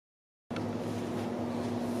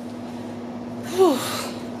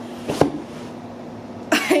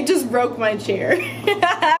I just broke my chair.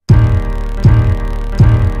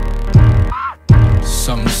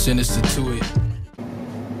 Something sinister to it.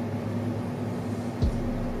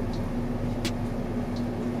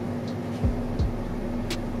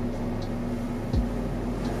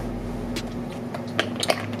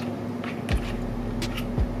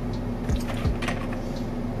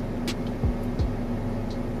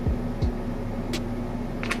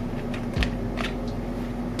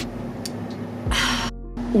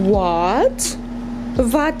 What?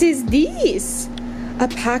 What is this? A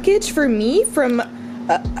package for me from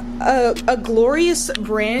a glorious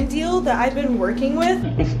brand deal that I've been working with?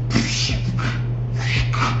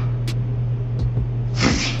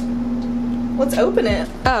 Let's open it.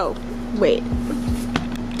 Oh, wait.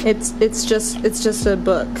 It's just a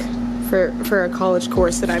book for a college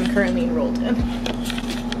course that I'm currently enrolled in.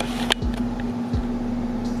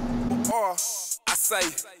 I say,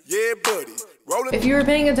 yeah, buddy. If you were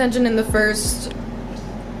paying attention in the first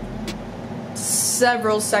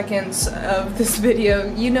several seconds of this video,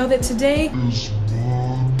 you know that today is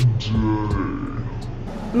Monday.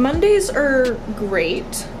 Mondays are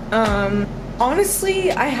great.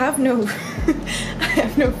 Honestly, I have no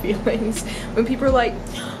feelings when people are like,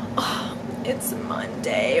 oh, it's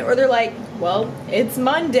Monday, or they're like, well, it's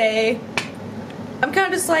Monday. I'm kind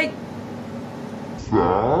of just like,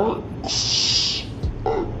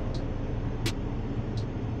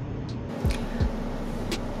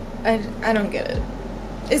 I don't get it.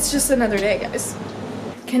 It's just another day, guys.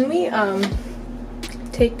 Can we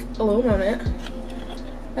take a little moment?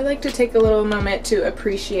 I'd like to take a little moment to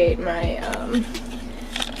appreciate my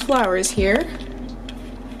flowers here.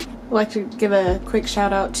 I'd like to give a quick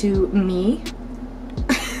shout out to me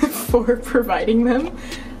for providing them.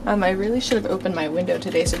 I really should have opened my window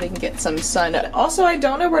today so they can get some sun. Also, I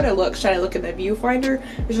don't know where to look. Should I look in the viewfinder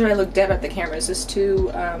or should I look dead at the camera? Is this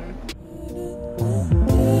too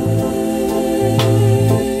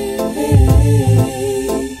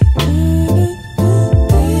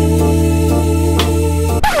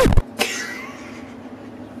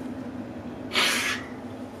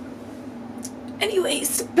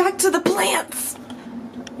Anyways, back to the plants.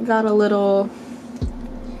 Got a little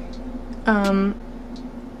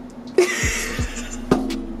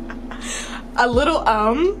a little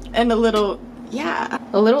and a little yeah.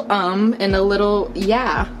 A little and a little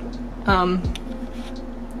yeah.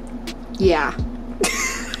 Yeah.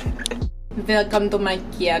 Welcome to my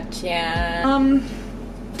kitchen.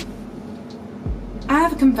 I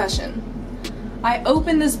have a confession. I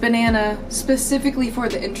opened this banana specifically for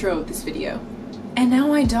the intro of this video, and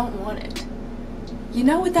now I don't want it. You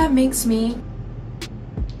know what that makes me?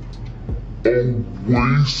 A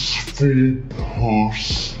wasteful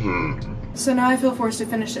person. So now I feel forced to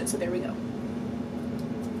finish it, so there we go.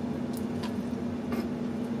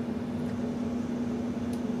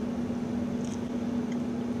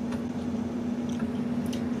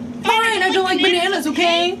 Fine, I don't like bananas,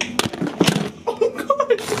 okay? Oh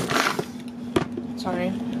god.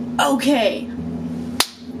 Sorry. Okay.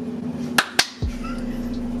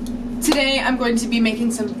 Today I'm going to be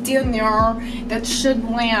making some dinner that should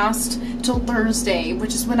last till Thursday,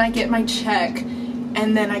 which is when I get my check,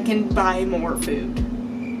 and then I can buy more food.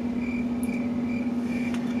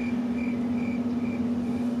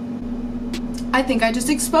 I think I just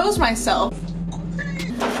exposed myself.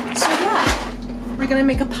 So yeah, we're gonna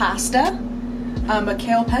make a pasta, a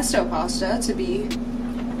kale pesto pasta to be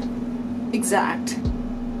exact.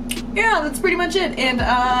 Yeah, that's pretty much it, and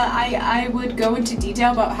I would go into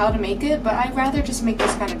detail about how to make it, but I'd rather just make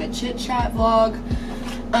this kind of a chit-chat vlog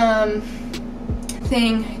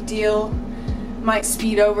thing, deal. Might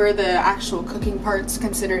speed over the actual cooking parts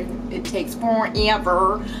considering it takes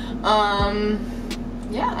forever.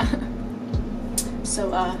 Yeah. So,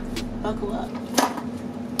 buckle up.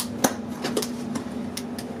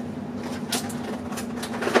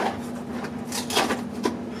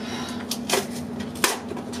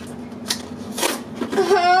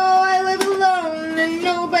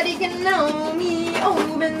 Nobody can know me,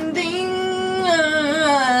 open thing.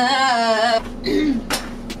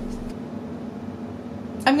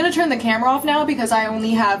 I'm gonna turn the camera off now because I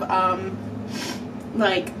only have,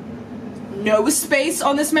 like, no space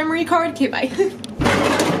on this memory card. Okay, bye.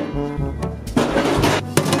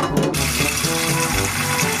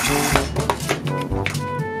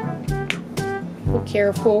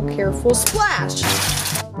 Careful, careful, splash!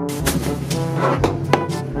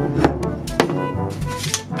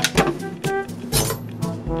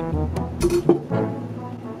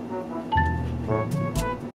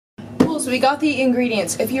 So we got the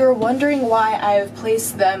ingredients. If you're wondering why I've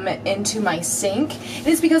placed them into my sink, it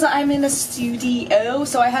is because I'm in a studio,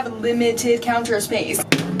 so I have limited counter space.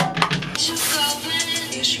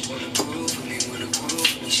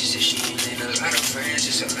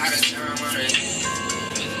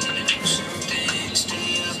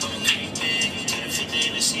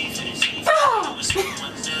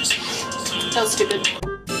 That was stupid.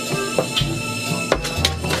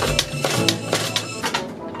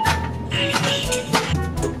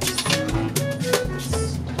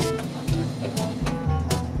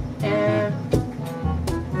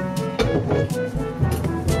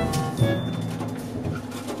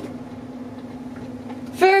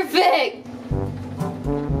 Perfect!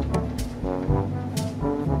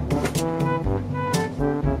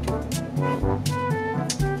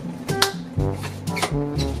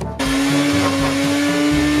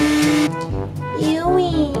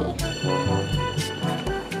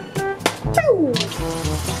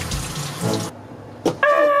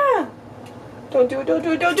 Ah! Don't do it, don't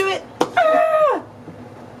do it, don't do it! Ah!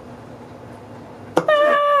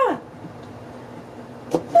 Ah!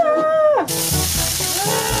 Ah! Ah!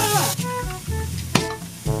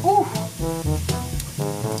 Ooh.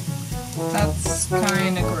 That's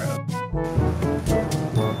kinda gross.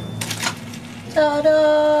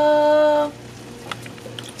 Ta-da!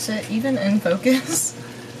 Is it even in focus?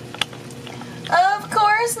 Of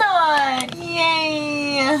course not!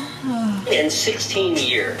 Yay! In 16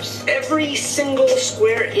 years, every single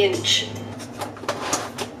square inch.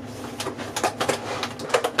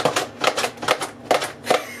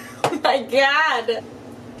 Oh my god!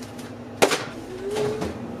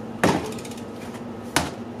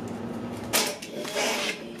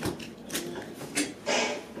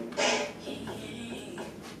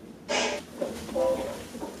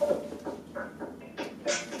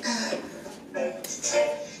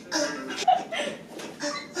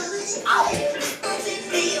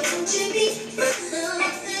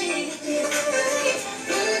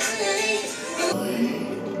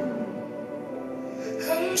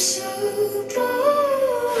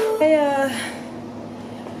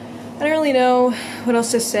 I don't really know what else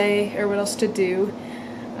to say or what else to do.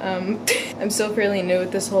 I'm still fairly new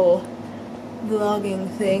with this whole vlogging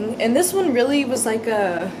thing, and this one really was like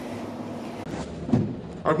a...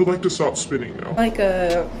 I would like to stop spinning now. Like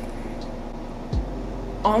a...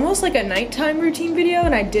 almost like a nighttime routine video,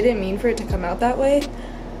 and I didn't mean for it to come out that way.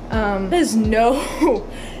 There's no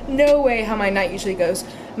way how my night usually goes.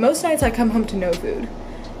 Most nights I come home to no food,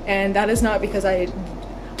 and that is not because I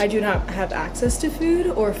do not have access to food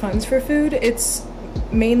or funds for food. It's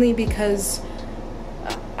mainly because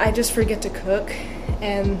I just forget to cook,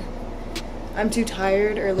 and I'm too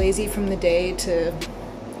tired or lazy from the day to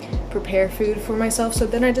prepare food for myself, so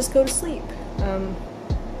then I just go to sleep.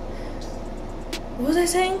 What was I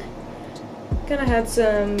saying? Kinda had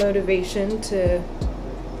some motivation to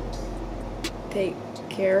take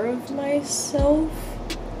care of myself.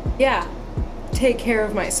 Yeah, take care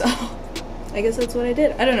of myself. I guess that's what I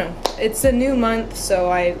did. I don't know. It's a new month, so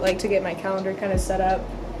I like to get my calendar kind of set up.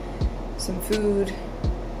 Some food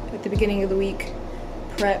at the beginning of the week,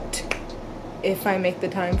 prepped if I make the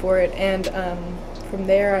time for it. And from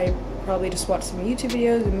there, I probably just watch some YouTube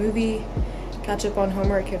videos, a movie, catch up on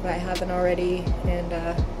homework if I haven't already, and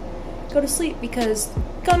go to sleep because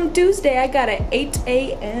come Tuesday, I got at 8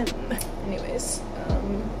 a.m. Anyways,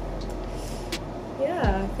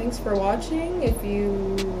 yeah, thanks for watching. If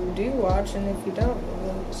you do watch, and if you don't,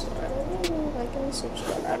 I don't know, I can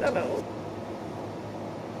subscribe, I don't know.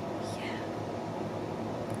 Yeah.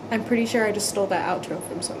 I'm pretty sure I just stole that outro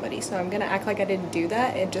from somebody, so I'm gonna act like I didn't do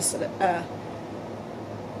that and just,